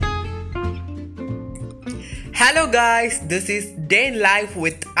Hello guys, this is Day in Life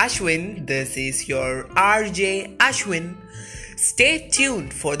with Ashwin. This is your RJ Ashwin. Stay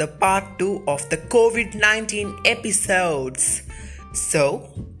tuned for the part 2 of the COVID-19 episodes. So,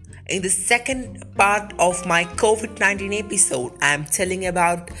 in the second part of my COVID-19 episode, I am telling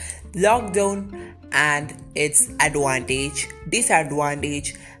about lockdown and its advantage,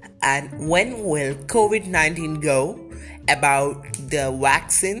 disadvantage, and when will COVID-19 go, about the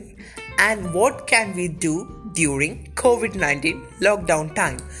vaccine, and what can we do during COVID-19 lockdown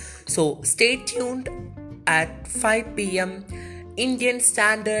time. So stay tuned at 5 p.m. Indian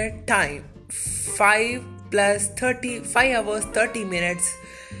Standard Time, 5 hours 30 minutes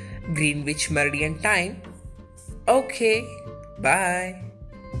Greenwich Meridian Time. Okay, bye.